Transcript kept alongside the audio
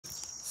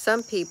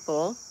Some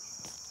people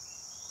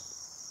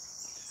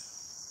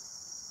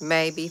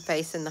may be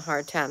facing the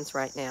hard times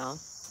right now,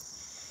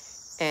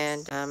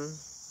 and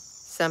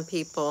some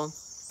people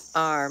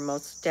are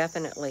most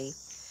definitely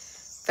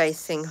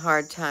facing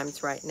hard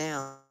times right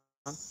now.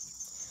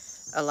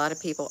 A lot of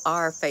people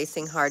are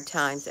facing hard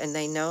times, and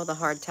they know the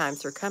hard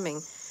times are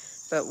coming.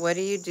 But what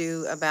do you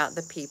do about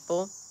the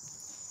people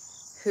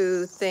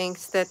who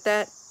thinks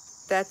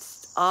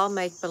that's all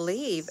make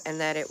believe and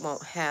that it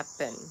won't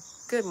happen?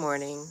 Good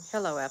morning.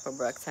 Hello, Apple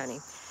Brooks,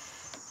 honey.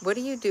 What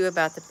do you do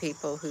about the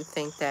people who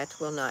think that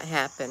will not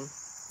happen?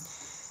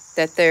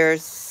 That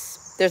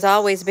there's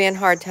always been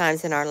hard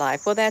times in our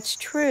life. Well, that's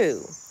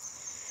true.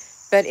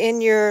 But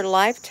in your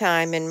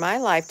lifetime, in my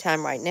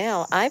lifetime right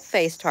now, I've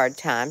faced hard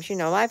times.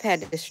 I've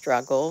had to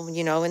struggle,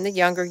 in the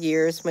younger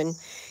years when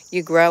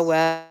you grow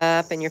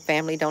up and your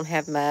family don't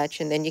have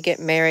much, and then you get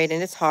married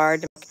and it's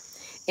hard to make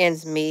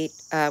ends meet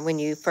when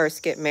you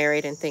first get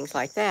married and things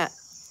like that.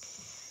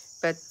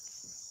 But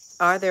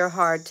are there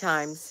hard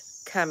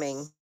times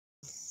coming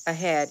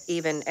ahead,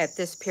 even at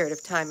this period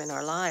of time in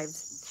our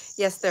lives?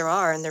 Yes, there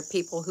are, and there are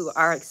people who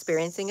are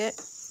experiencing it.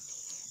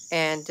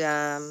 And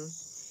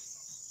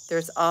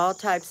there's all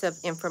types of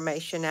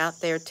information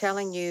out there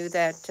telling you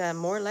that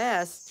more or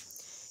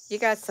less you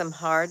got some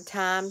hard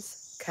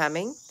times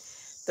coming.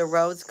 The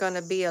road's going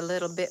to be a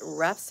little bit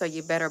rough, so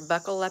you better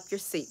buckle up your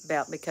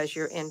seatbelt because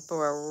you're in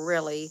for a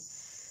really,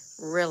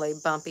 really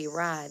bumpy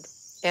ride.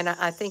 And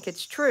I think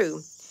it's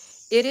true.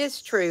 It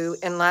is true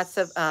in lots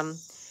of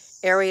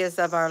areas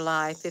of our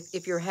life.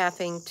 If you're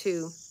having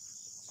to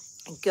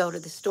go to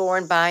the store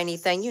and buy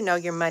anything,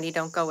 your money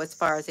don't go as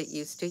far as it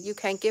used to. You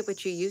can't get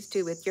what you used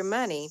to with your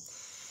money.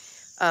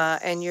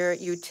 And your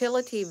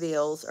utility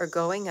bills are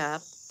going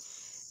up,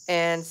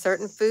 and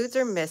certain foods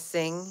are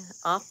missing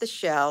off the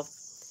shelf,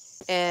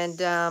 and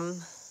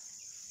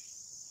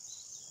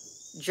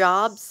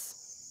jobs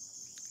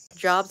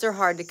are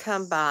hard to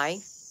come by.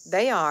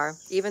 They are,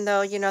 even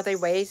though they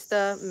raised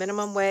the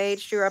minimum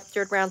wage. You're up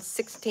there around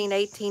 16,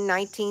 18,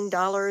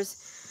 $19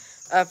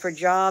 for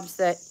jobs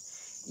that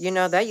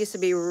used to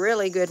be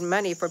really good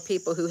money for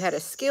people who had a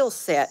skill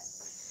set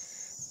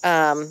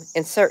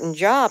in certain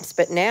jobs.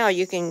 But now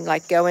you can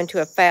like go into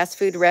a fast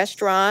food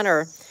restaurant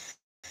or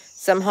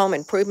some home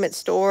improvement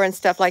store and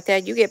stuff like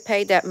that. You get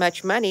paid that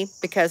much money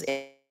because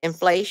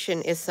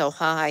inflation is so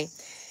high.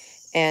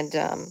 And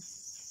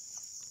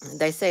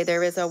they say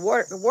there is a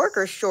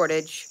worker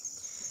shortage.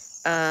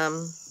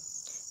 Um,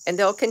 and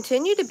there'll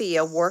continue to be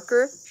a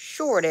worker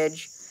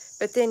shortage.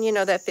 But then,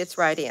 that fits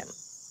right in.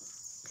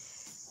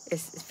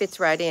 It fits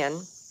right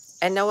in.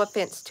 And no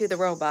offense to the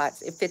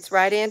robots. It fits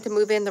right in to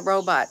move in the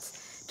robots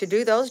to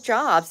do those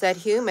jobs that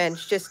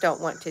humans just don't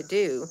want to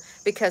do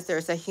because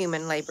there's a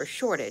human labor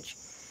shortage.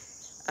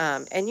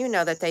 And you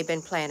know that they've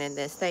been planning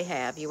this. They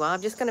have. You all,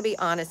 I'm just going to be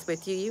honest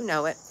with you. You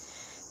know it.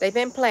 They've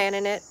been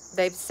planning it.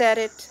 They've said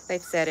it.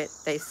 They've said it.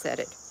 They've said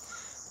it.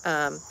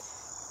 Um,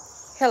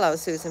 hello,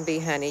 Susan B.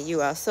 Honey.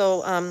 You all.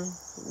 So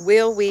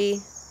will we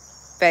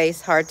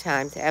face hard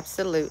times?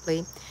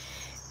 Absolutely.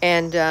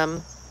 And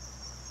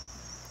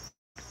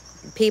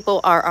people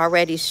are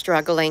already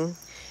struggling,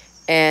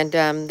 and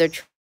they're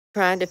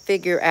trying to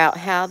figure out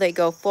how they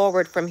go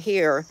forward from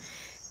here.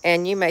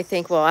 And you may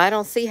think, well, I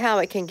don't see how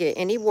it can get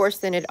any worse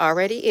than it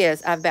already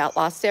is. I've about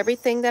lost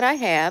everything that I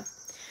have.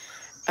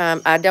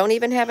 I don't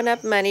even have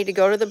enough money to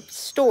go to the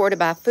store to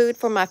buy food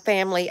for my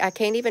family. I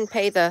can't even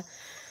pay the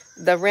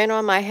rent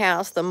on my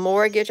house, the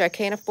mortgage. I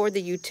can't afford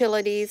the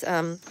utilities.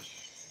 I'm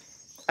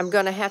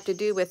going to have to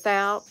do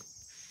without.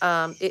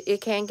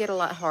 It can get a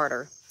lot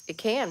harder. It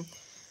can.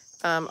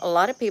 A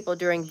lot of people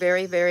during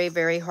very, very,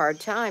 very hard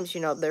times,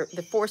 they're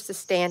forced to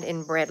stand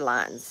in bread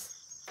lines,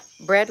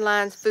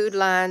 food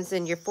lines,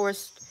 and you're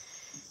forced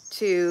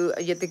to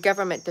the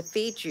government to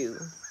feed you,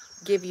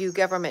 give you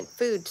government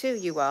food too,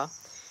 you all.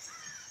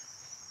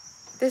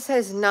 This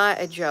is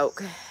not a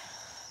joke.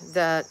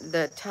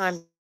 The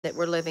time that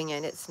we're living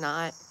in, it's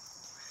not.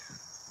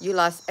 You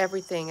lost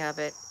everything of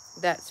it.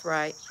 That's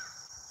right.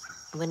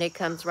 When it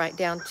comes right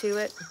down to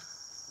it,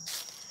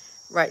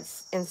 right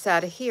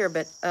inside of here.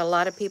 But a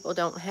lot of people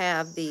don't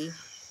have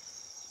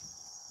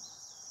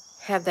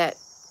that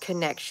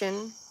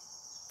connection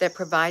that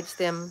provides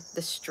them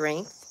the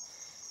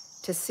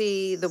strength to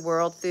see the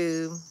world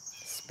through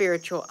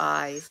spiritual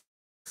eyes.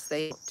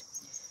 They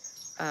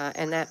don't.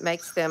 And that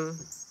makes them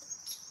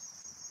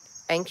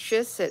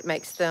anxious. It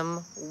makes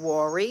them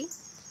worry.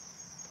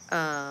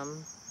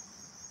 Um,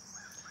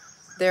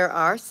 there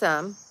are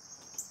some,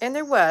 and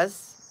there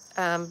was,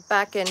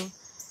 back in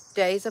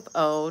days of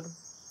old,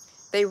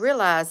 they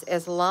realized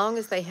as long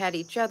as they had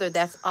each other,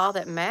 that's all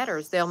that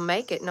matters. They'll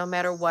make it no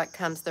matter what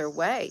comes their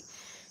way.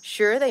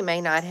 Sure, they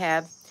may not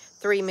have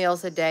 3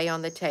 meals a day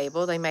on the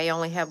table. They may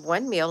only have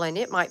one meal, and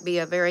it might be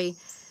a very,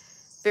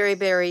 very,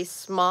 very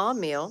small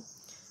meal.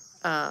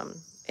 And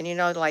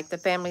like the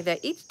family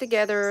that eats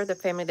together, the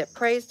family that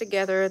prays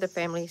together, the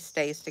family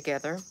stays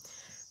together.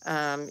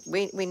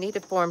 We need to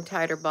form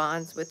tighter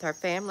bonds with our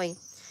family.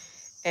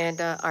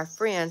 and our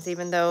friends,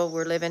 even though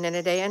we're living in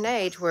a day and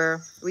age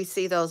where we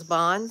see those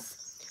bonds,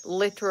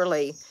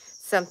 literally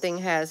something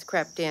has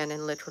crept in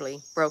and literally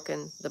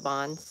broken the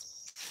bonds,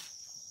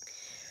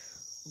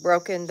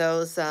 broken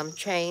those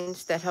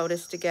chains that hold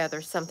us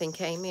together. Something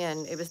came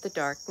in. It was the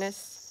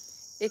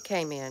darkness. It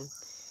came in,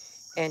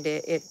 and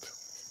it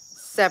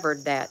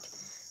severed that.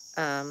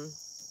 Um,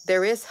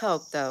 there is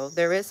hope, though.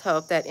 There is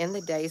hope that in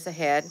the days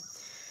ahead,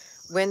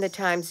 when the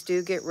times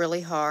do get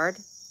really hard,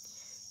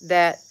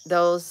 that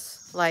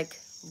those like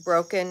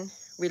broken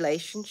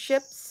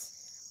relationships,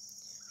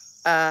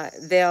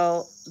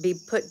 they'll be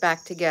put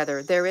back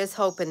together. There is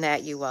hope in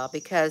that, you all,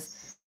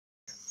 because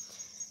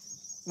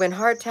when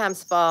hard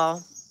times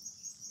fall,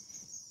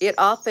 it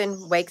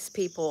often wakes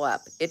people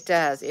up. It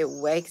does. It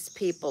wakes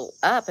people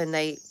up, and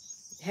they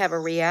have a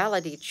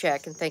reality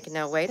check and thinking,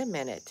 no, wait a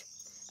minute.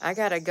 I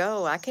gotta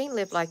go. I can't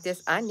live like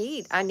this. I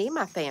need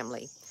my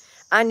family.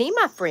 I need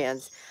my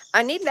friends.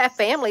 I need that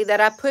family that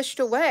I pushed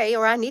away,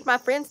 or I need my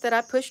friends that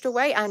I pushed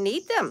away. I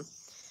need them.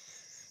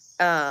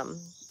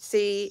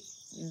 See,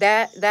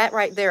 that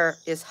right there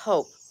is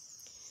hope,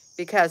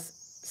 because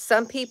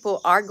some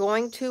people are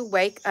going to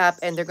wake up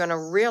and they're going to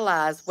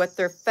realize what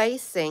they're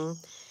facing,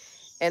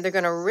 and they're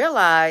going to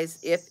realize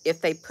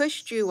if they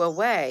pushed you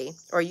away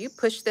or you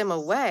pushed them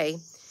away,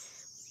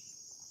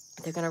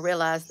 they're going to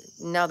realize,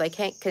 no, they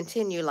can't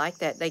continue like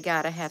that. They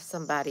got to have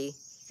somebody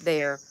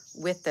there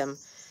with them,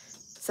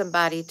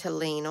 somebody to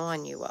lean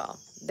on, you all.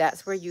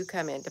 That's where you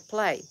come into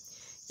play.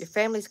 Your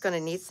family's going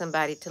to need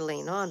somebody to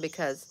lean on,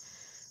 because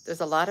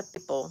there's a lot of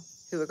people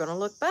who are going to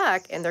look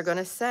back and they're going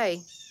to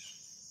say,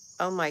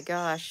 oh my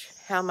gosh,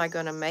 how am I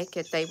going to make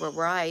it? They were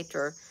right,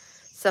 or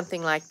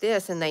something like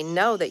this. And they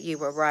know that you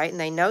were right, and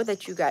they know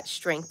that you got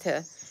strength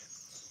to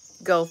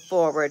go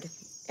forward,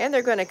 and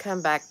they're going to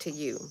come back to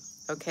you.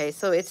 Okay,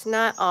 so it's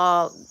not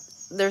all,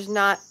 there's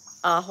not,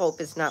 hope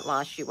is not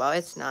lost, you all.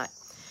 It's not.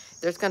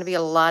 There's going to be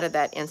a lot of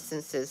that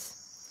instances.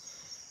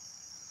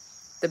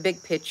 The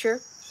big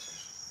picture,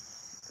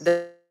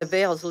 the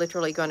veil's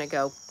literally going to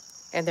go,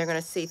 and they're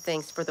going to see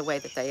things for the way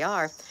that they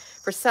are.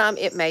 For some,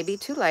 it may be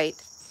too late,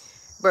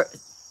 but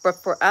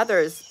for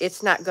others,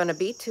 it's not going to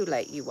be too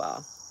late, you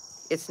all.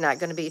 It's not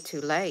going to be too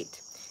late.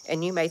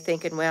 And you may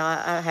thinking, well,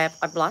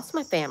 I've lost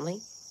my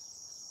family.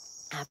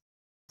 I've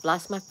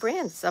lost my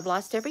friends. I've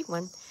lost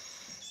everyone.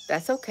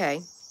 That's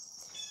okay,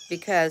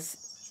 because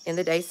in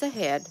the days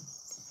ahead,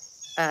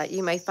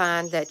 you may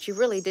find that you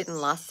really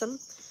didn't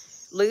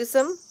lose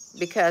them,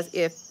 because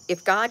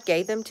if God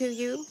gave them to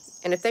you,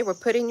 and if they were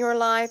put in your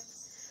life,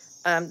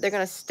 they're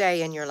going to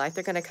stay in your life.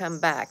 They're going to come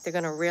back. They're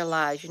going to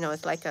realize,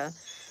 it's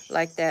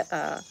like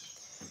that,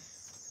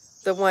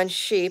 the one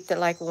sheep that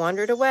like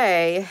wandered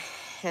away,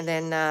 and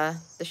then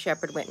the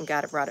shepherd went and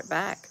brought it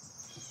back.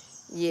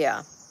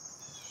 Yeah.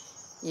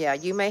 Yeah,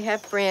 you may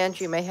have friends,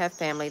 you may have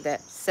family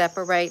that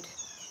separate.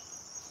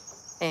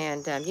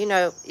 And,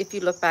 if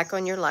you look back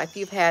on your life,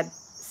 you've had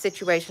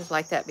situations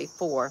like that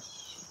before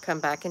come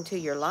back into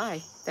your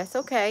life. That's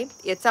okay.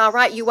 It's all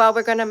right. You all,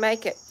 we're going to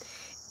make it.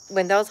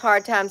 When those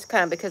hard times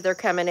come, because they're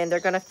coming in,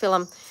 they're going to feel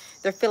them.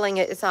 They're feeling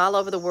it. It's all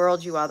over the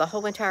world, you all. The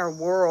whole entire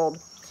world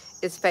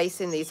is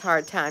facing these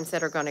hard times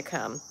that are going to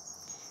come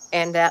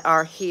and that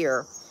are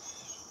here.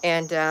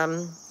 And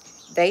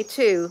they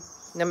too,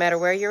 no matter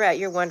where you're at,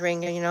 you're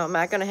wondering, am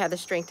I going to have the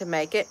strength to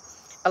make it?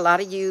 A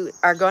lot of you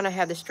are going to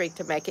have the strength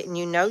to make it, and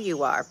you know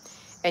you are.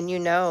 And you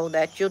know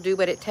that you'll do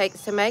what it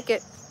takes to make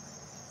it.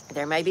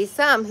 There may be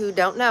some who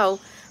don't know,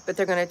 but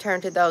they're going to turn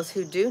to those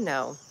who do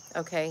know,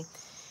 okay?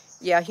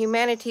 Yeah,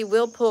 humanity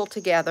will pull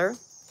together,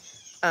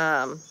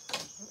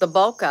 the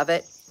bulk of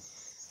it.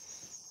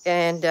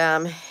 And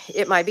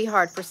it might be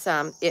hard for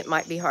some. It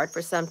might be hard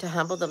for some to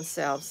humble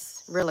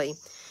themselves, really.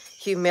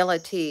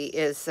 Humility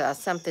is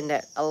something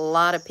that a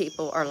lot of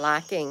people are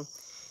lacking.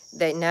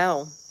 They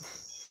know.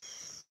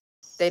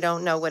 They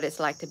don't know what it's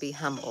like to be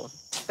humble,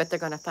 but they're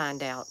going to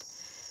find out,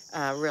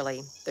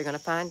 really. They're going to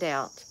find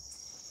out.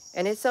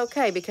 And it's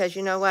okay, because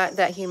you know what?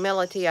 That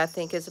humility, I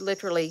think, is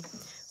literally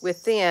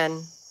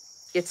within.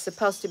 It's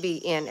supposed to be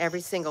in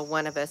every single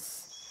one of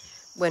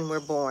us when we're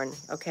born.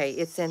 Okay,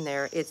 it's in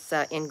there. It's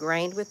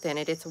ingrained within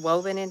it. It's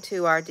woven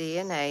into our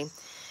DNA.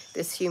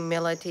 This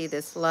humility,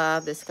 this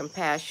love, this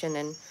compassion,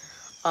 and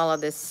all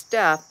of this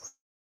stuff,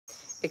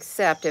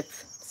 except if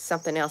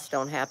something else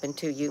don't happen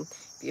to you,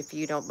 if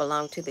you don't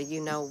belong to the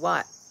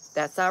you-know-what.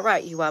 That's all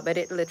right, you are, but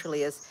it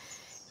literally is.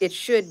 It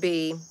should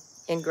be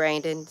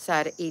ingrained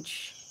inside of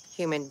each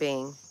human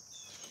being,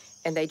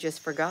 and they just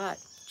forgot.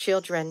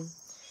 Children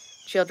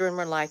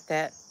were like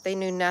that. They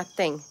knew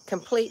nothing.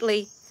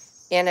 Completely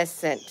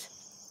innocent.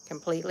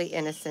 Completely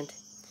innocent.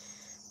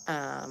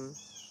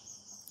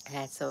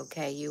 That's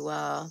okay, you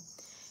all.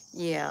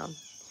 Yeah.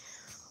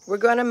 We're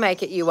going to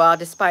make it, you all,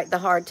 despite the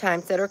hard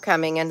times that are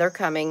coming, and they're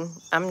coming.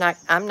 I'm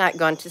not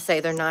going to say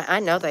they're not. I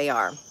know they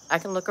are. I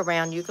can look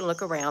around. You can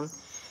look around.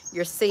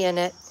 You're seeing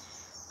it.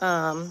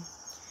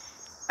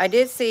 I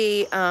did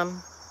see,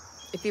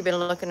 if you've been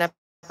looking up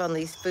on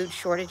these food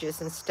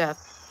shortages and stuff,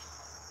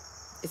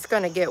 it's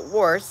going to get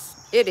worse.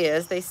 It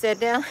is. They said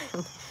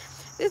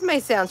This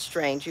may sound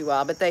strange, you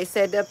all, but they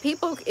said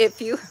people,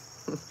 if you,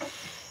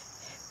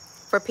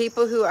 for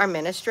people who are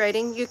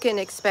menstruating, you can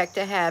expect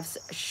to have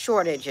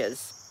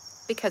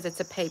shortages because it's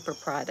a paper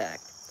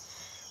product.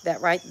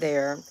 That right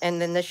there.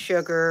 And then the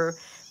sugar,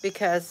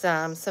 because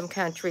some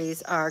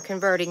countries are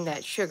converting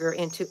that sugar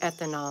into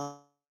ethanol.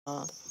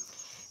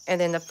 And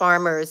then the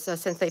farmers,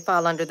 since they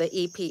fall under the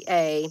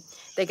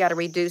EPA, they got to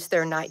reduce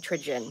their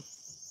nitrogen.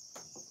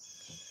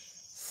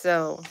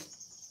 So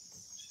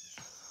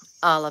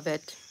all of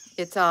it.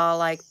 It's all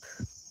like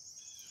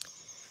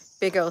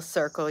big old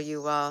circle,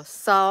 you all.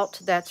 Salt,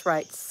 that's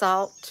right,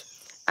 salt.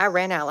 I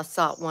ran out of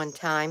salt one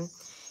time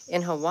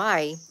in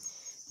Hawaii.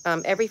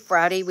 Every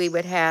Friday we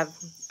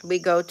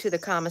go to the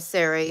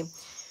commissary.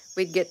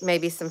 We'd get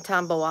maybe some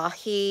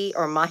tamboahi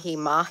or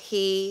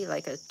mahi-mahi,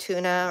 like a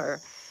tuna or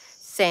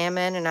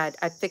salmon, and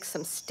I'd fix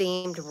some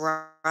steamed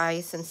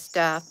rice and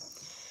stuff.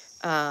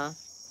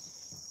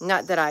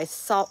 Not that I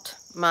salt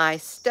my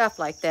stuff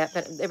like that,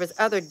 but there was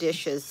other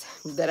dishes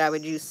that I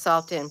would use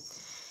salt in,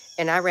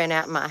 and I ran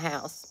out in my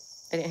house.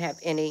 I didn't have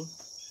any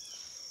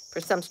for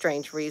some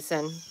strange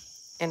reason,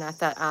 and I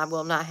thought I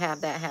will not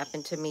have that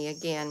happen to me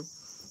again.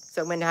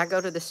 So when I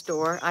go to the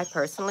store,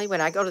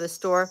 when I go to the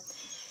store,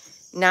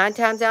 9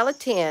 times out of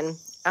 10,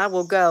 I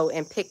will go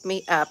and pick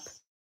me up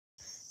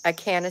a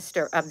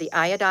canister of the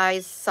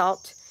iodized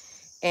salt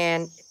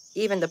and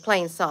even the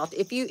plain salt.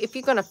 If you're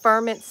going to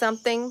ferment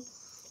something,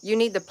 you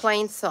need the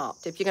plain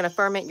salt. If you're going to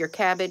ferment your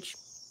cabbage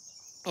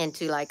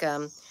into like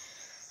what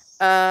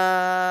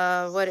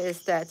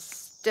is that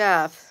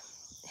stuff?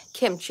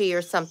 Kimchi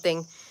or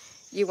something.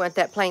 You want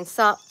that plain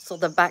salt so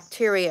the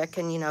bacteria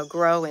can,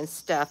 grow and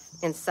stuff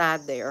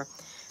inside there.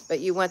 But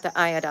you want the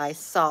iodized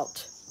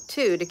salt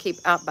too to keep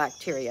out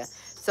bacteria.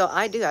 So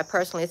I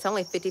personally, it's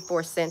only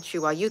 54 cents,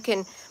 you all.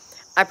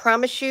 I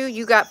promise you,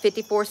 you got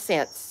 54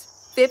 cents.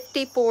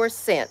 54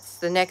 cents.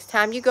 The next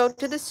time you go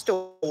to the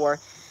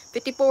store,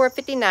 54 or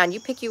 59,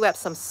 you pick you up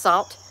some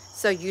salt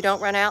so you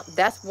don't run out.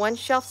 That's one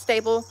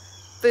shelf-stable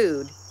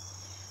food.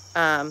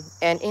 And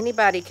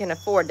anybody can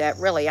afford that,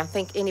 really. I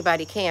think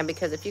anybody can,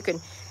 because if you can,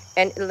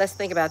 and let's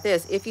think about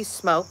this. If you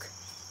smoke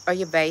or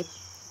you vape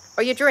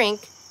or you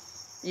drink,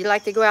 you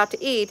like to go out to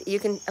eat, you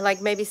can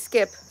like maybe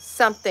skip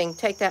something,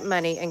 take that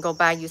money and go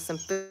buy you some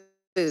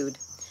food.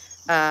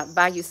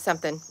 Buy you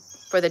something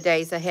for the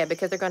days ahead,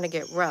 because they're going to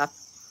get rough.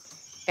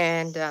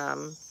 And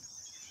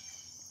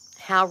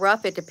how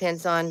rough, it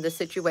depends on the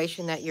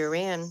situation that you're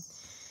in.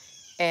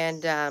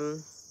 And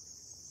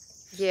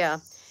yeah,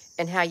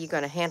 and how you're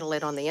going to handle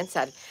it on the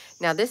inside.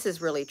 Now, this is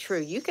really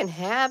true. You can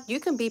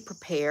be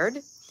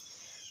prepared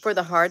for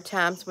the hard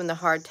times when the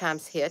hard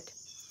times hit.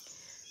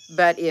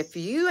 But if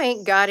you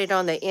ain't got it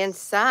on the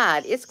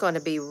inside, it's going to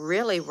be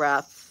really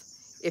rough.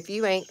 If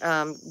you ain't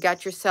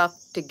got yourself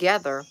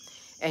together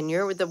and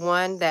you're the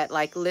one that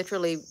like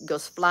literally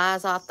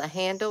flies off the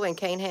handle and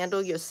can't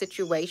handle your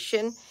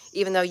situation,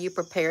 even though you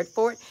prepared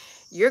for it,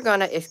 you're going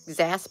to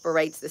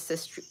exasperate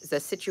the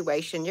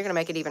situation. You're going to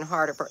make it even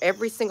harder for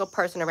every single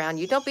person around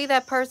you. Don't be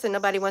that person.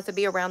 Nobody wants to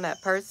be around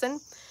that person.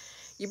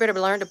 You better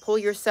learn to pull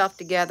yourself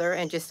together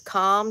and just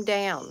calm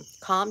down.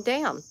 Calm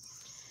down.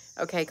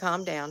 Okay,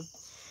 calm down.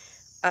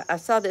 I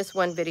saw this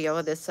one video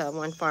of this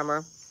one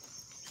farmer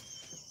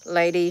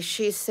lady.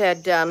 She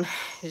said,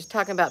 she was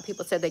talking about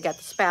people said they got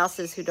the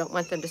spouses who don't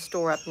want them to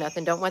store up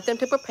nothing, don't want them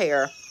to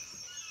prepare.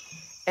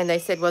 And they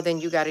said, well, then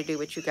you got to do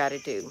what you got to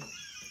do.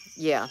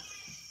 Yeah.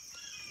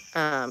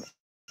 And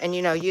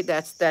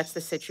that's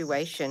the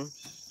situation.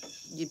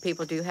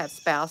 People do have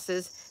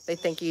spouses. They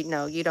think,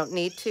 you don't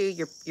need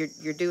to.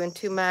 You're doing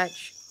too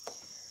much.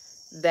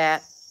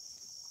 That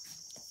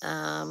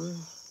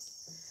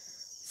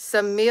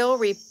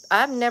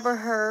I've never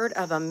heard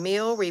of a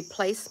meal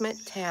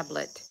replacement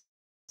tablet.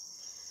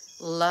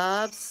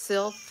 Love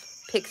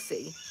Sylph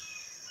Pixie.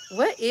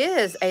 What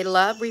is a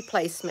love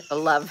replacement? A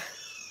love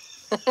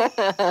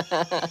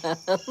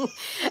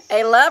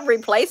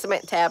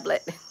replacement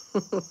tablet.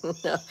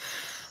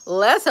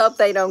 Let's hope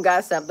they don't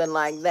got something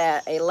like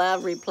that. A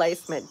love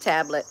replacement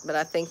tablet, but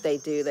I think they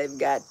do. They've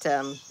got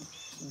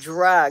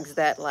drugs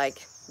that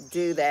like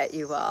do that,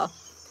 you all.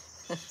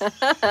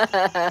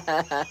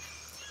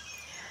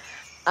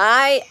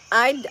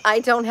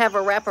 I don't have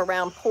a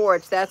wraparound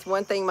porch. That's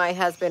one thing my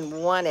husband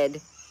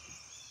wanted.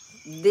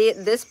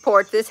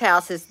 This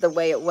house is the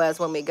way it was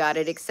when we got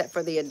it, except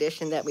for the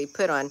addition that we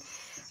put on.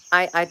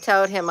 I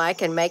told him I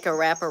can make a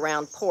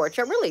wraparound porch.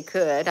 I really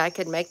could. I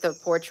could make the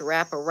porch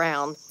wrap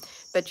around,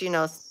 but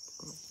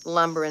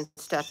lumber and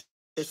stuff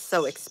is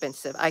so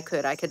expensive. I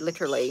could like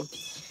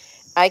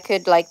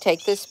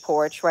take this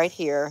porch right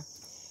here,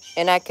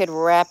 and I could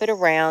wrap it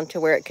around to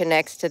where it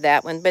connects to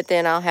that one, but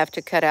then I'll have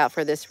to cut out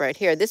for this right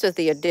here. This was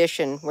the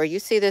addition where you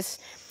see this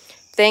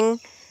thing.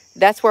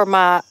 That's where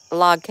my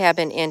log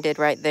cabin ended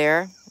right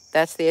there.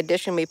 That's the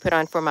addition we put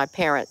on for my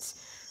parents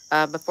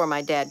before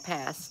my dad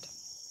passed.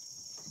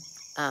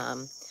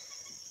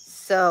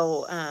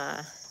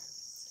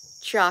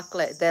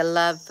 Chocolate, they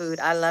love food.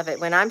 I love it.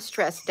 When I'm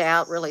stressed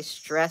out, really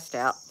stressed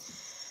out,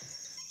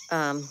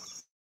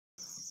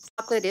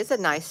 chocolate is a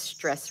nice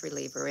stress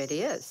reliever. It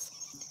is.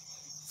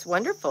 It's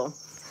wonderful.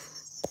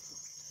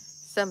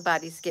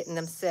 Somebody's getting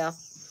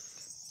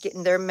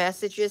their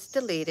messages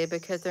deleted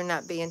because they're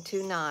not being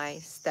too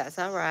nice. That's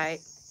all right.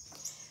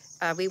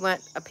 We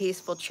want a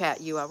peaceful chat,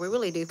 you all. We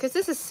really do, because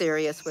this is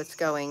serious what's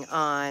going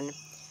on.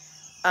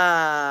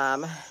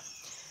 Um,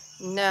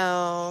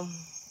 no.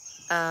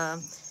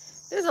 Um,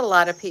 there's a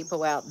lot of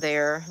people out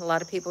there, a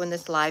lot of people in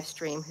this live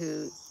stream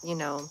who, you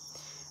know,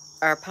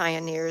 are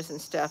pioneers and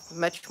stuff,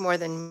 much more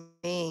than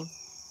me.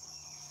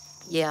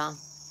 Yeah,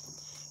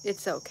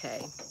 it's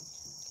okay.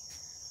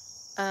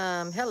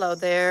 Hello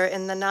there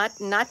in the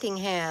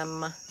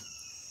Nottingham.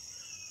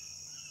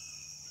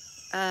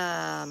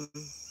 Um,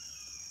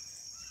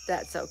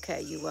 that's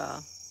okay, you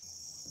all.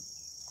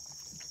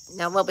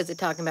 Now, what was it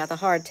talking about? The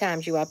hard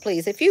times, you all.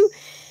 Please, if you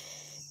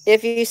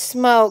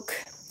smoke,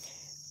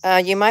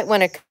 you might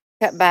want to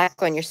cut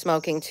back on your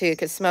smoking too,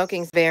 because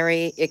smoking's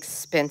very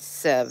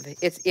expensive.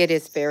 It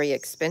is very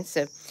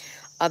expensive.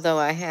 Although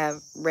I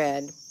have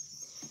read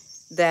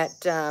that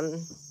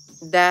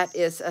that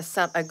is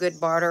a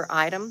good barter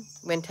item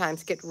when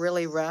times get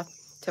really rough,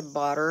 to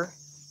barter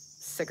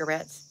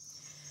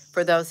cigarettes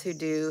for those who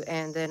do.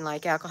 And then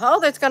like alcohol,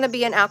 there's going to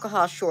be an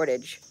alcohol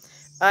shortage.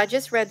 I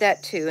just read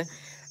that too.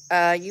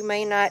 You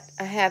may not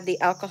have the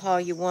alcohol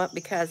you want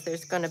because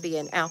there's going to be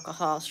an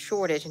alcohol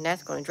shortage, and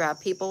that's going to drive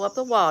people up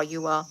the wall,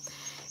 you all.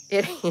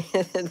 It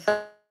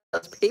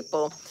those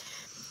people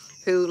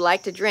who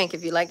like to drink,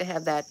 if you like to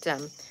have that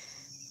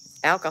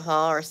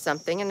alcohol or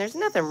something, and there's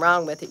nothing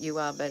wrong with it, you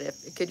all, but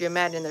could you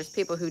imagine there's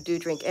people who do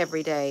drink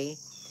every day,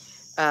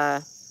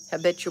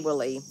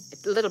 habitually,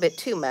 a little bit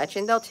too much,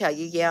 and they'll tell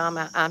you,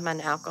 yeah, I'm an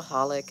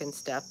alcoholic and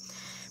stuff.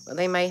 Well,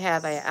 they may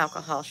have an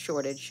alcohol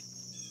shortage.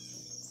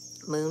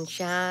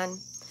 Moonshine.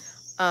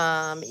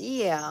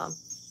 Yeah,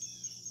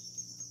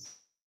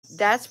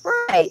 that's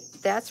right.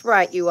 That's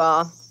right, you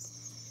all.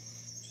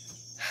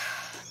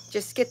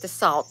 Just get the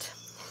salt.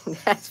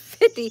 That's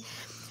 50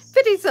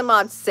 some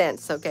odd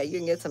cents. Okay, you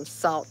can get some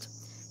salt.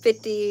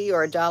 50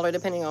 or $1,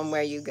 depending on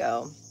where you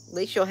go. At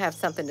least you'll have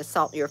something to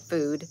salt your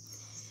food.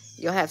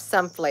 You'll have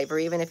some flavor,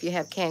 even if you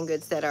have canned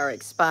goods that are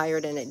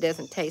expired and it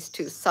doesn't taste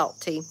too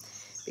salty,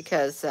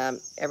 because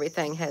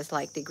everything has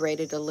like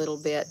degraded a little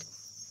bit.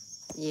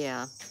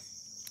 Yeah.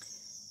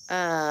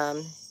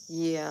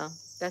 Yeah,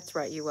 that's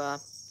right, you are.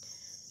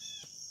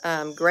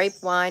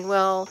 Grape wine.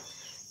 Well,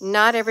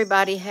 not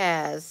everybody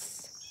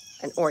has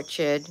an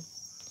orchard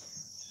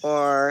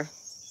or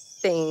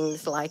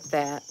things like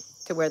that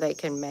to where they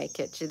can make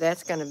it. So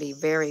that's going to be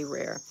very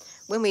rare.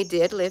 When we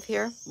did live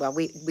here, well,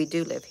 we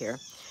do live here.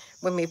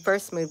 When we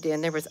first moved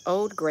in, there was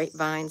old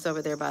grapevines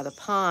over there by the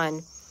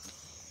pond,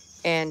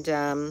 and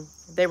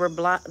they were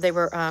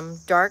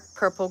dark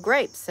purple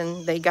grapes,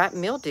 and they got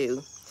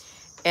mildew.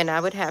 And I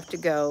would have to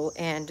go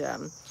and,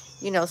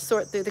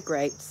 sort through the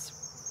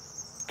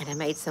grapes. And I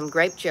made some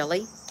grape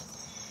jelly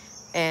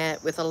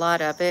and with a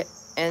lot of it.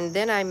 And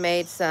then I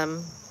made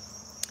some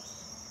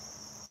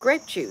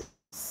grape juice.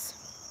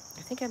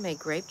 I think I made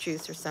grape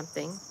juice or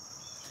something.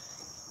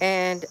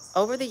 And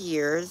over the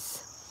years,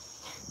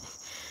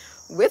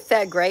 with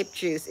that grape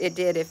juice,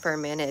 it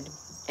fermented.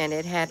 And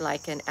it had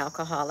like an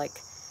alcoholic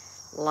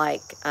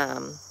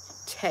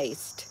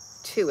taste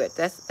to it.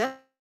 That's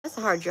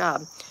a hard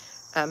job,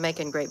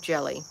 making grape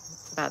jelly,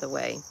 by the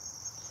way.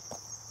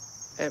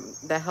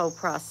 The whole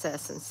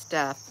process and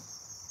stuff.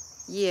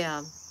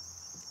 Yeah.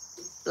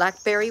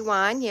 Blackberry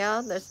wine.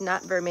 Yeah, there's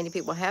not very many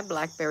people have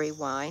blackberry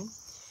wine.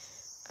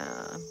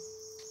 Uh,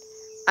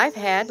 I've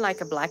had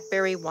like a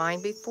blackberry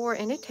wine before,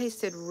 and it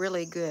tasted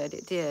really good.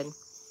 It did.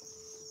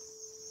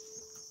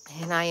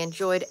 And I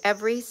enjoyed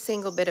every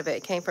single bit of it.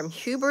 It came from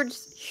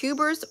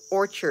Huber's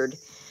Orchard,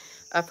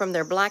 from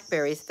their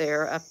blackberries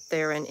up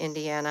there in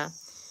Indiana.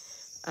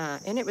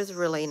 And it was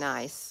really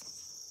nice.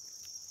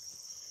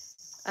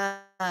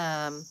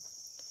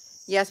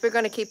 Yes, we're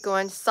going to keep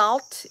going.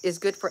 Salt is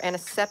good for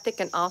antiseptic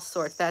and all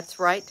sorts. That's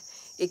right.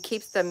 It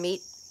keeps the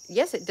meat.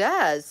 Yes, it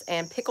does.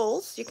 And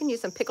pickles. You can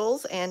use some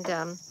pickles. And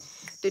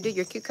to do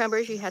your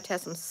cucumbers, you have to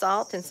have some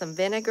salt and some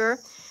vinegar.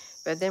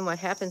 But then what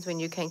happens when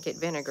you can't get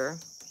vinegar?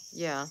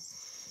 Yeah.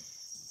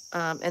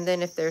 And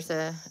then if there's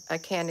a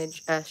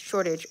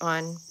shortage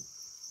on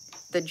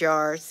the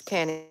jars,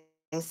 canning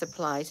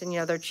supplies, and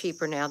they're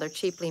cheaper now. They're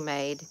cheaply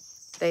made.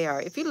 They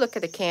are. If you look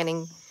at the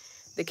canning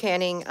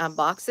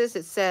boxes,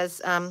 it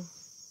says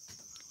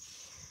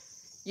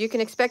you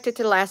can expect it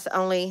to last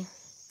only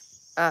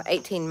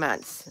 18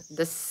 months,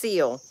 the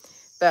seal.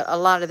 But a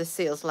lot of the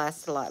seals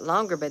last a lot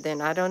longer. But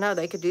then, I don't know,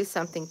 they could do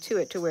something to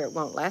it to where it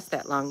won't last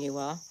that long, you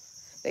all.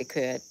 They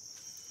could.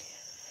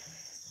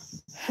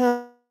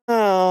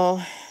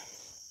 Oh,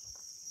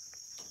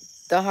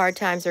 the hard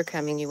times are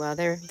coming, you all.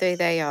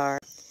 They are.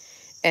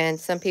 And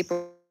some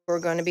people are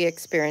going to be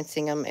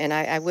experiencing them. And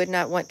I would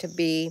not want to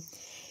be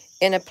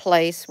in a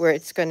place where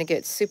it's going to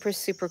get super,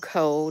 super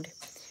cold.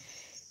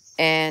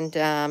 And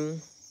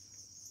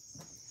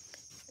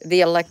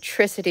the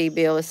electricity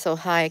bill is so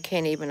high I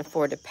can't even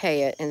afford to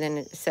pay it. And then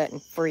it set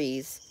and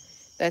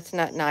freeze. That's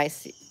not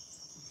nice.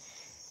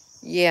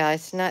 Yeah,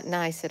 it's not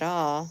nice at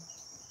all.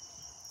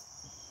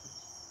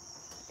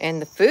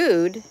 And the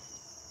food,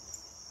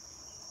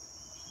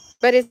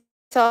 but it's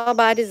all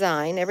by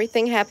design.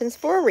 Everything happens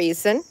for a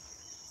reason.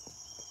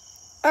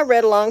 I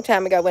read a long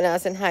time ago when I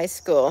was in high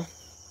school.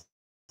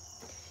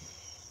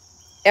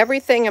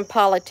 Everything in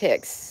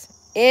politics,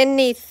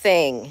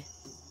 anything,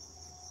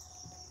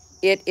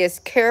 it is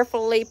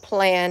carefully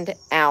planned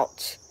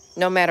out.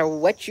 No matter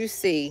what you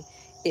see,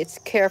 it's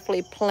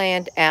carefully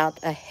planned out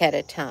ahead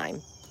of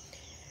time.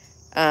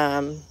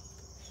 Um,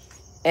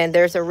 and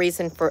there's a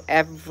reason for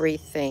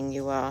everything,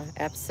 you all.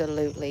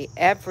 Absolutely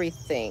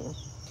everything.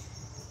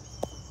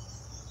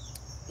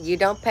 You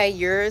don't pay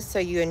yours, so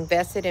you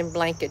invest it in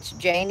blankets.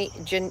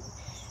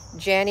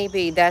 Janie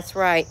B, that's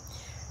right.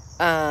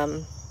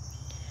 Um,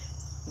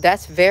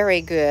 that's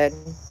very good.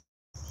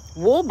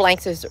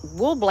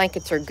 Wool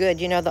blankets are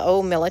good. You know, the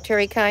old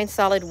military kind,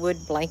 solid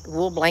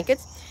wool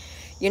blankets.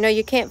 You know,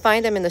 you can't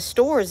find them in the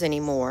stores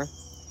anymore.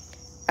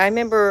 I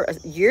remember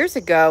years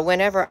ago,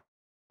 whenever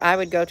I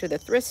would go to the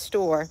thrift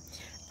store,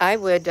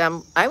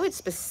 I would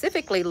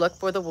specifically look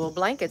for the wool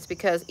blankets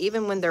because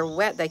even when they're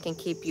wet, they can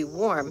keep you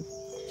warm.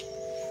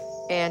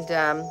 And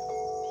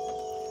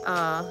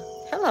uh,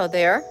 hello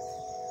there.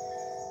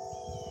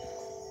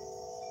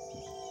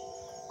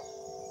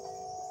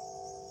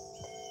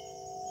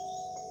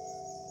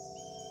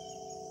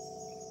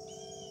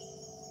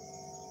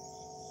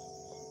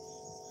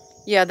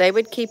 Yeah, they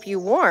would keep you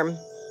warm.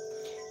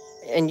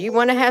 And you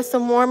want to have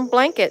some warm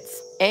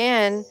blankets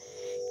and,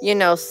 you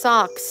know,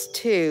 socks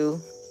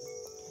too.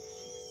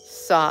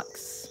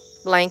 Socks,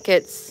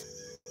 blankets,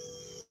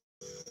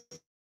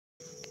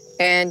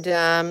 and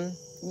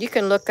you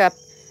can look up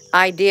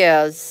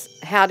ideas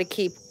how to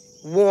keep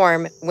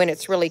warm when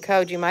it's really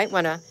cold. You might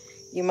want to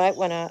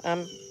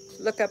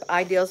look up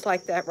ideas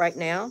like that right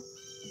now.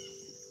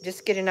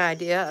 Just get an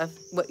idea of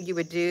what you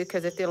would do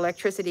because if the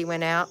electricity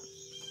went out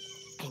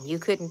and you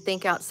couldn't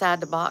think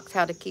outside the box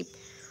how to keep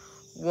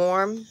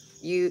warm,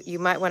 you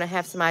might want to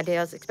have some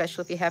ideas,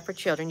 especially if you have for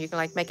children. You can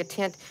like make a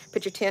tent,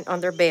 put your tent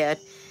on their bed,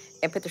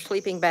 and put their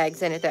sleeping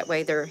bags in it. That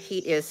way their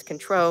heat is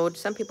controlled.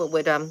 Some people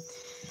would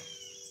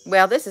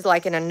well, this is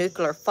like in a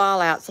nuclear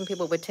fallout. Some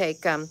people would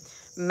take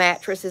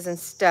mattresses and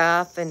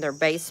stuff in their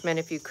basement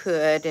if you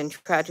could, and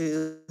try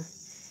to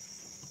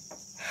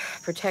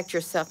protect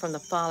yourself from the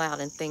fallout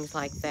and things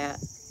like that.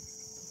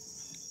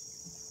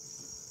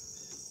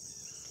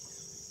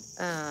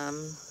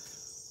 Um,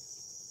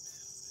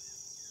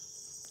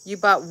 you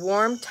bought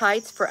warm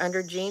tights for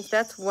under jeans.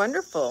 That's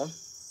wonderful.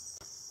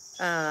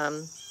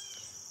 Um,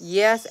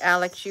 yes,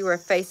 Alex, you are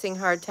facing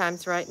hard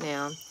times right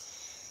now,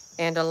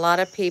 and a lot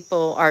of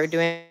people are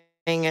doing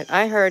it.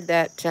 I heard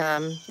that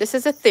this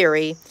is a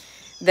theory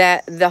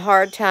that the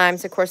hard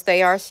times, of course,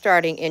 they are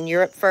starting in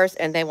Europe first,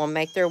 and they will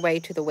make their way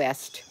to the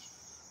West.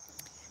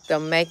 They'll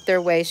make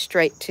their way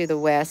straight to the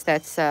West.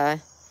 That's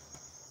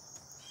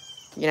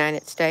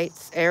United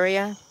States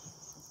area.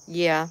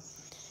 Yeah,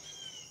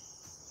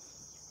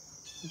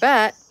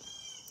 but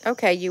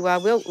okay,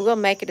 we'll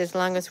make it as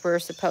long as we're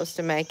supposed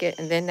to make it,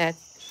 and then that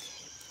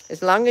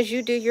as long as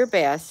you do your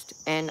best,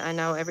 and I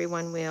know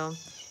everyone will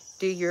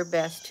do your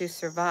best to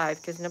survive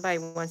because nobody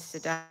wants to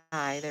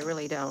die. They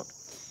really don't.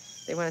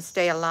 They want to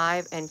stay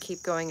alive and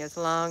keep going as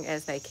long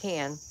as they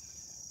can.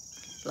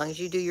 As long as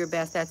you do your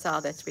best, that's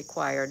all that's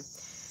required.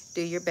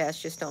 Do your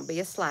best. Just don't be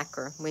a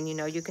slacker. When you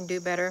know you can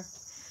do better,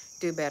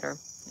 do better.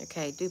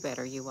 Okay, do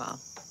better, you all.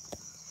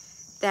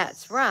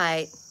 That's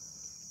right.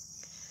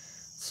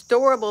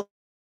 Storable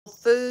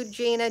food,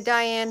 Gina,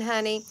 Diane,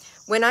 honey.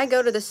 When I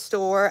go to the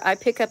store, I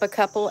pick up a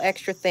couple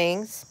extra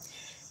things.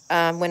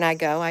 When I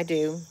go, I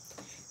do.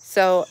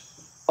 So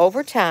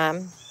over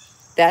time,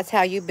 that's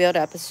how you build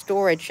up a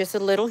storage. Just a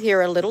little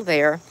here, a little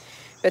there.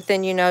 But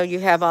then you know you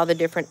have all the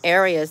different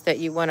areas that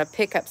you want to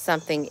pick up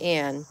something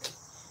in,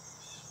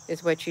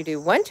 is what you do.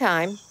 One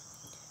time,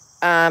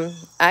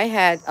 I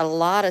had a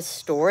lot of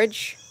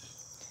storage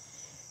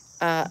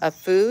of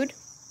food,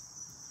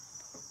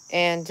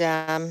 and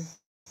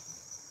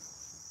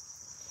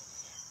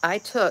I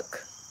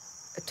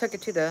took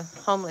it to the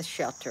homeless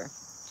shelter.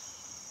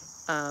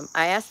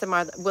 I asked them,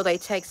 will they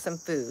take some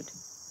food?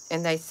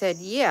 And they said,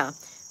 yeah.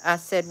 I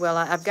said, well,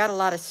 I've got a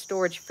lot of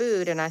storage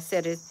food, and I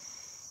said,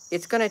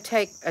 it's going to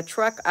take a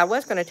truck. I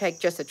was going to take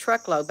just a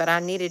truckload, but I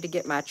needed to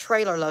get my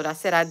trailer load. I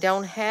said, I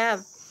don't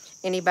have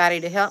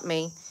anybody to help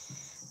me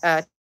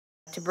uh,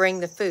 to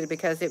bring the food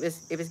because it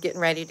was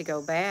getting ready to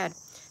go bad.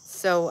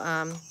 So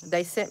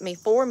they sent me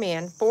four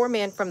men. Four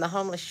men from the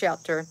homeless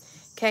shelter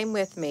came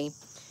with me,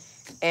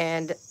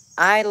 and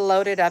I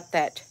loaded up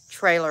that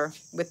trailer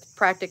with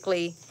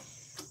practically,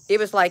 it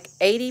was like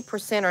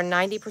 80% or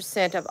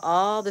 90% of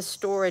all the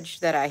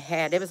storage that I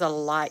had. It was a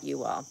lot,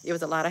 you all. It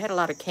was a lot. I had a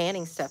lot of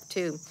canning stuff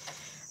too.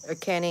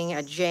 Canning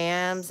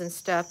jams and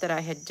stuff that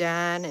I had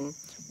done, and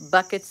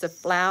buckets of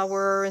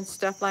flour and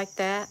stuff like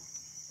that.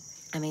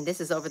 I mean,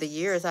 this is over the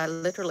years. I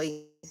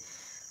literally,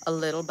 a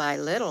little by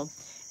little,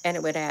 and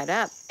it would add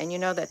up. And you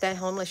know that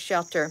homeless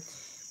shelter,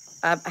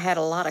 I had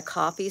a lot of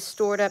coffee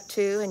stored up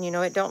too, and you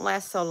know it don't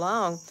last so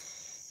long.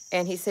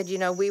 And he said, you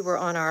know, we were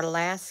on our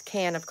last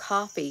can of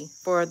coffee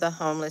for the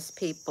homeless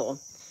people.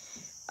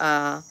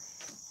 Uh,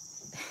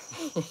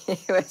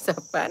 it was so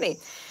funny.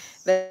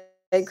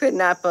 They could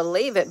not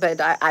believe it,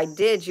 but I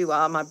did, you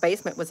all. My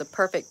basement was a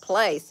perfect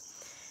place.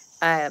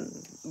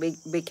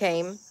 We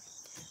came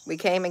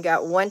and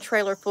got one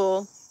trailer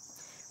full,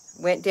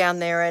 went down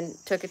there and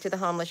took it to the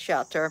homeless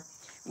shelter.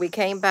 We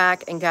came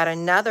back and got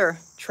another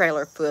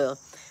trailer full.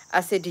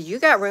 I said, do you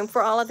got room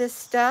for all of this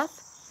stuff?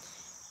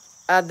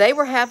 They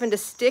were having to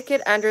stick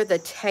it under the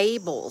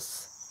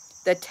tables.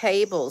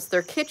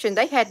 Their kitchen,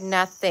 they had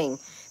nothing.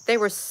 They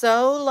were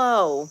so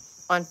low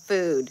on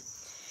food.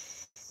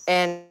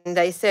 And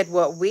they said,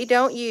 what we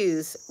don't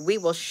use, we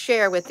will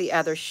share with the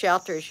other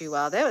shelters, you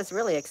all. That was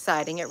really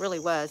exciting. It really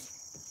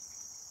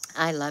was.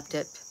 I loved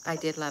it. I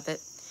did love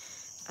it.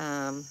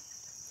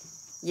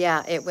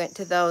 Yeah, it went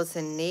to those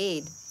in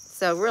need.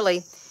 So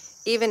really,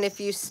 even if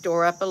you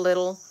store up a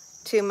little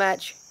too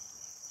much,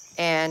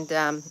 and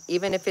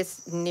even if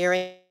it's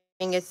nearing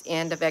its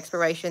end of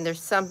expiration,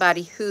 there's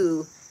somebody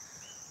who,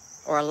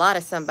 or a lot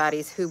of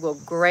somebodies who will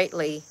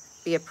greatly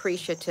be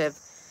appreciative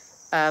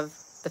of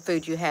the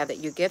food you have that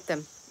you give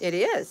them. It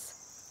is.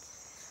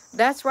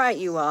 That's right,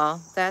 you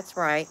all. That's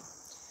right.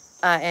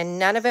 And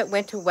none of it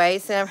went to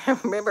waste. And I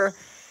remember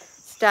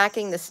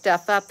stacking the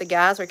stuff up. The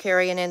guys were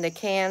carrying in the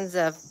cans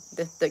of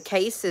the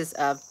cases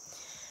of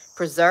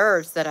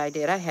preserves that I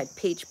did. I had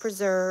peach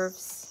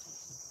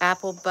preserves,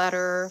 apple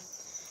butter,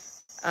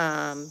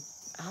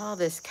 all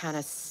this kind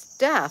of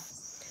stuff.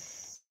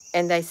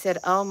 And they said,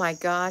 oh my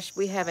gosh,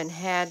 we haven't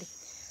had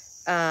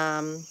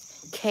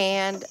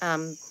canned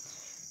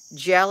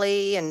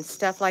jelly and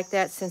stuff like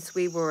that since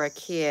we were a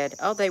kid.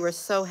 Oh, they were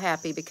so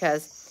happy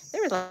because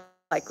they were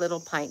like little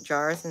pint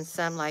jars and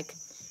some like,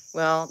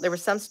 well, there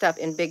was some stuff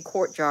in big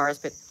quart jars,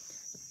 but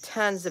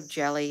tons of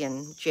jelly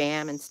and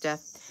jam and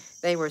stuff.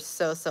 They were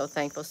so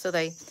thankful. So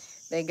they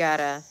got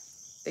a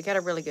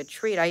really good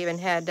treat. I even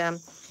had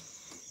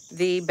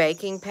the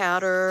baking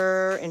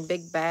powder in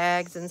big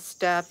bags and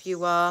stuff,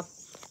 you all.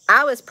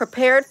 I was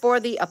prepared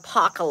for the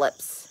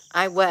apocalypse.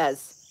 I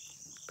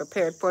was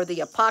prepared for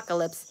the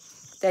apocalypse.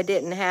 That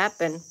didn't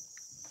happen,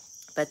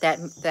 but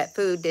that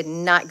food did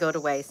not go to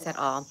waste at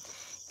all.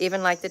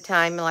 Even like the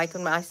time, like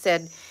when I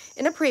said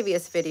in a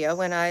previous video,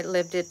 when I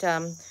lived at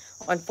on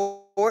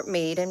Fort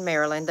Meade in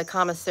Maryland, the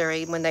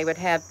commissary, when they would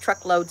have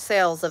truckload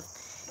sales of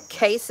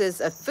cases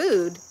of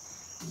food,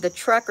 the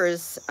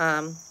truckers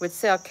would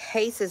sell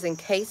cases and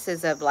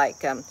cases of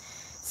like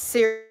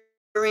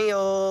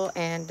cereal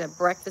and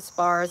breakfast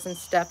bars and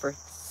stuff for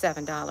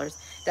 $7.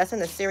 That's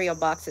when the cereal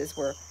boxes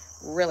were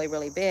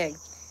really big.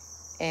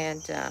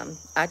 And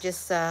I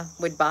just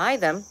would buy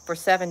them for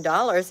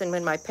 $7. And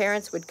when my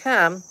parents would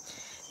come,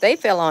 they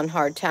fell on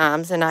hard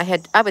times. And I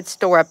would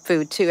store up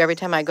food too. Every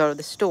time I go to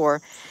the store,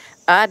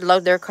 I'd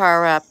load their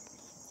car up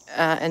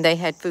and they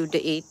had food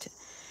to eat.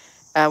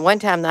 One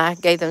time I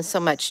gave them so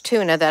much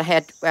tuna that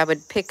I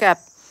would pick up.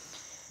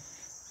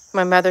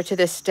 My mother to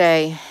this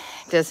day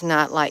does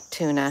not like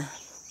tuna.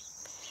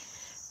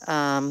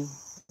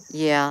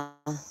 Yeah,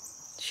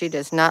 she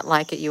does not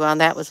like it, you all. And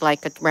that was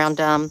like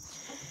around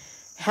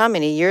how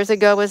many years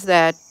ago was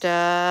that?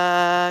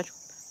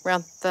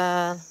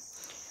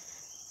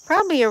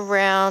 Probably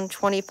around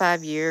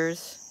 25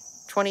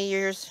 years,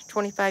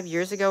 25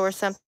 years ago or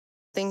something,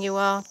 you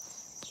all.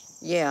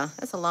 Yeah,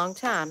 that's a long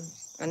time.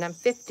 And I'm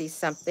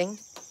 50-something.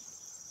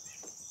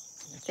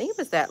 I think it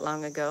was that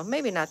long ago.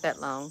 Maybe not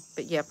that long,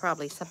 but yeah,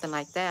 probably something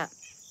like that.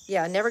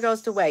 Yeah, it never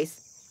goes to waste.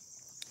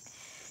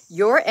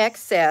 Your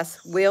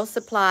excess will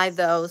supply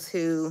those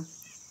who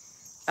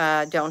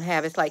don't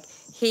have. It's like,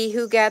 he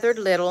who gathered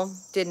little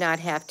did not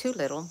have too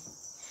little,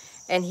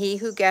 and he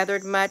who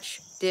gathered much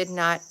did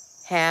not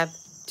have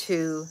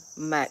too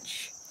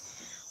much.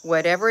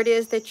 Whatever it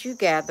is that you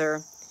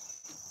gather,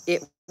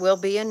 it will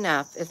be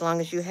enough as long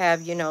as you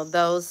have, you know,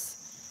 those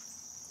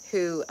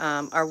who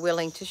are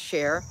willing to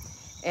share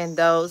and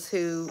those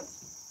who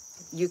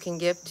you can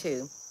give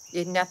to.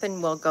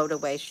 Nothing will go to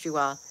waste, you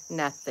all.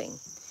 Nothing.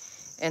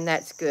 And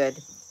that's good.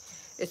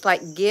 It's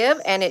like,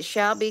 give and it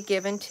shall be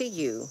given to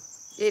you.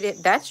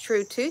 That's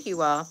true too,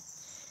 you all.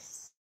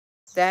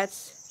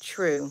 That's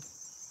true.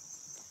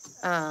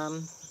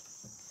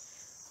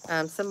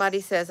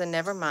 Somebody says,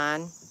 never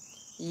mind.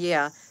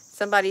 Yeah.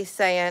 Somebody's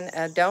saying,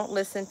 don't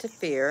listen to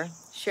fear.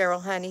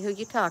 Cheryl, honey, who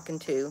you talking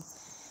to?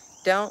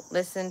 Don't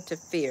listen to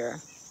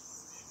fear.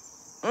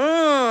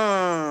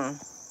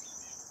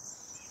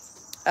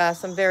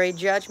 Some very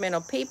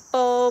judgmental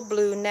people.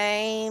 Blue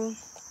name.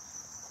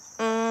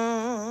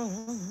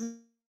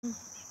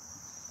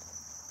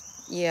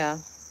 Yeah.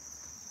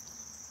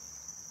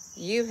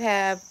 You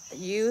have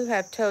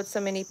told so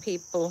many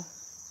people.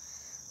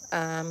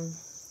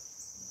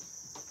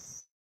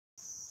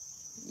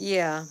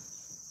 Yeah.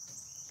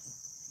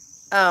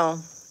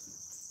 Oh.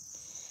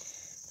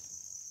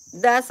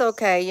 That's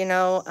okay. You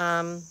know,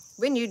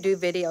 when you do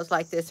videos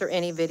like this or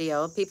any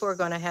video, people are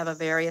going to have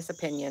various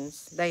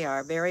opinions. They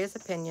are various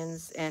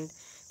opinions, and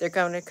they're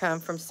going to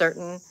come from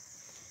certain,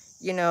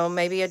 you know,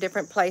 maybe a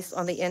different place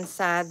on the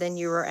inside than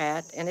you were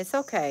at, and it's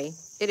okay.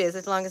 It is,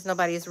 as long as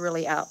nobody is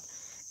really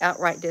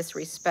outright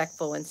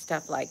disrespectful and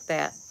stuff like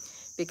that,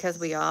 because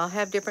we all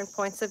have different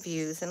points of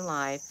views in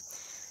life.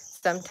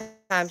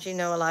 Sometimes, you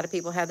know, a lot of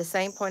people have the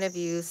same point of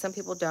view. Some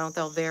people don't.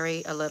 They'll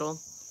vary a little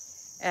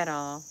at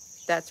all.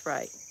 That's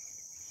right.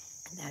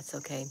 That's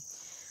okay.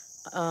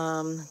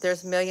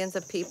 There's millions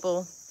of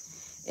people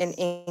in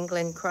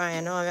England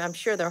crying. Oh, I'm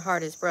sure their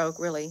heart is broke,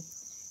 really.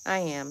 I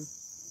am.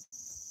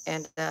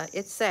 And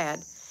it's sad.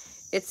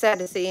 It's sad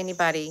to see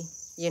anybody,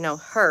 you know,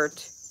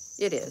 hurt.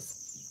 It is.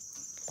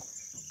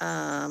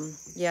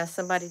 Yeah,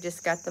 somebody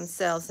just got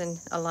themselves in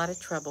a lot of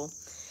trouble.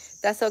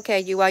 That's okay,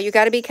 you all. You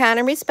got to be kind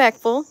and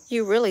respectful.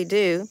 You really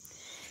do.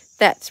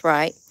 That's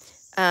right.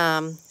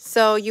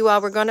 So you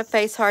all, we're going to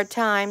face hard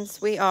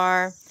times. We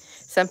are.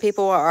 Some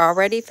people are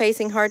already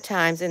facing hard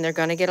times, and they're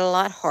going to get a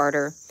lot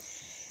harder.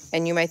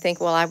 And you may think,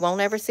 well, I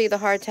won't ever see the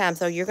hard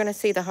times. Oh, you're going to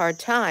see the hard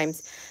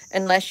times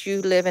unless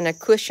you live in a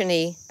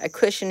cushiony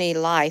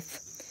life.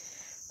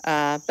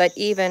 But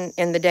even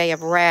in the day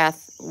of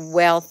wrath,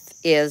 wealth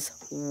is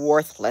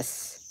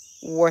worthless.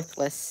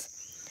 Worthless.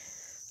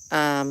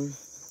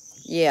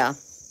 Yeah,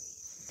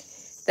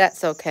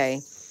 that's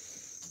okay.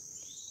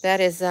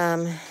 That is,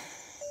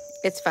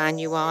 it's fine,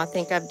 you all. I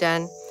think I've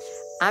done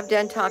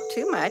talked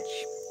too much.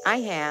 I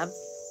have.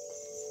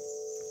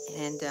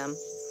 And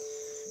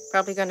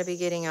probably going to be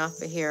getting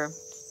off of here.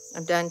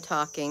 I'm done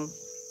talking.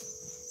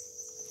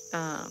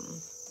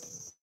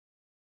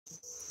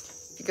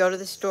 If you go to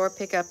the store,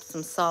 pick up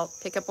some salt.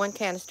 Pick up 1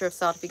 canister of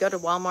salt. If you go to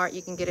Walmart,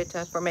 you can get it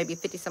for maybe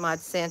 50 some odd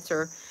cents,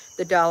 or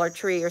the Dollar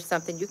Tree or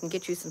something. You can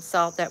get you some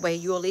salt. That way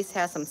you at least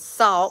have some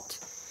salt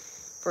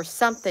for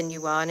something,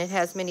 you all. And it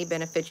has many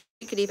benefits.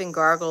 You could even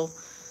gargle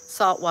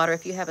salt water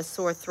if you have a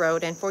sore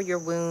throat, and for your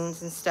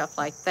wounds and stuff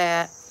like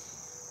that.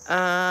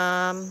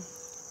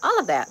 All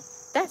of that.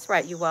 That's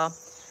right, you all.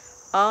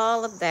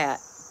 All of that.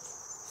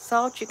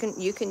 Salt, you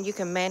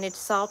can manage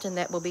salt, and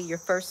that will be your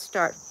first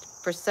start.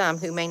 For some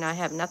who may not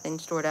have nothing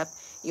stored up,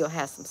 you'll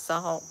have some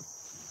salt.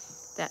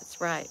 That's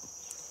right.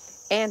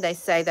 And they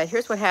say that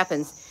here's what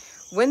happens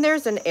when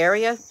there's an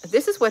area.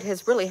 This is what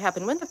has really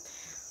happened when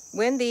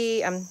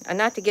the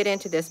not to get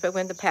into this, but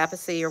when the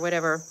papacy or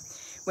whatever,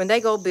 when they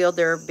go build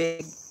their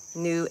big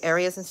new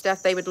areas and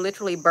stuff, they would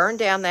literally burn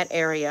down that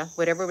area,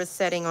 whatever was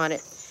setting on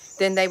it.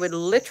 Then they would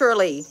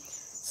literally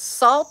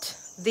salt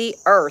the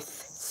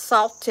earth,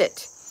 salt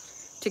it,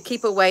 to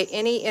keep away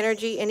any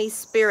energy, any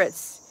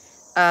spirits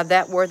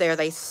that were there.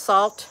 They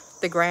salt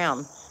the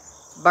ground,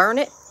 burn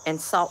it and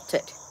salt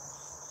it.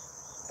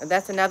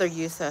 That's another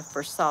use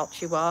for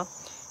salt, you all.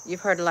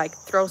 You've heard, like,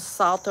 throw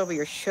salt over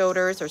your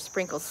shoulders or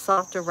sprinkle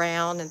salt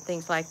around and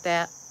things like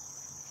that.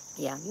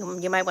 Yeah,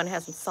 you might want to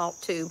have some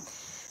salt too.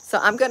 So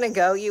I'm going to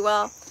go, you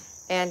all.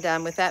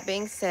 And with that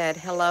being said,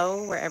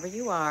 hello, wherever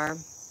you are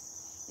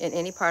in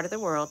any part of the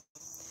world.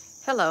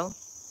 Hello.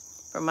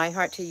 From my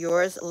heart to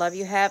yours, love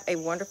you. Have a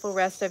wonderful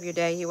rest of your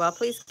day, you all.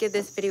 Please give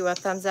this video a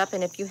thumbs up.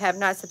 And if you have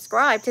not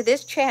subscribed to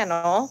this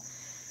channel,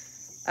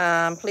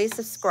 please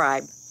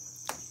subscribe.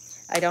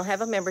 I don't have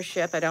a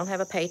membership. I don't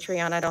have a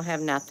Patreon. I don't have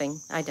nothing.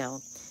 I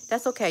don't.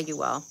 That's okay,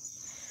 you all.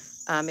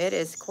 It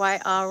is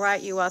quite all right,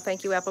 you all.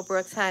 Thank you, Apple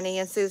Brooks, honey,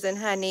 and Susan,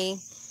 honey.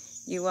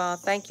 You all,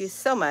 thank you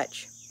so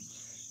much.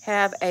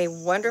 Have a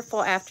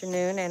wonderful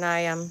afternoon,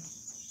 and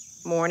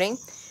morning.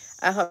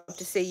 I hope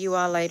to see you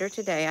all later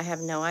today. I have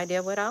no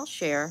idea what I'll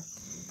share,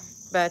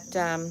 but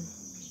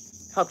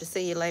hope to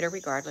see you later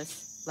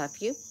regardless. Love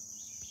you.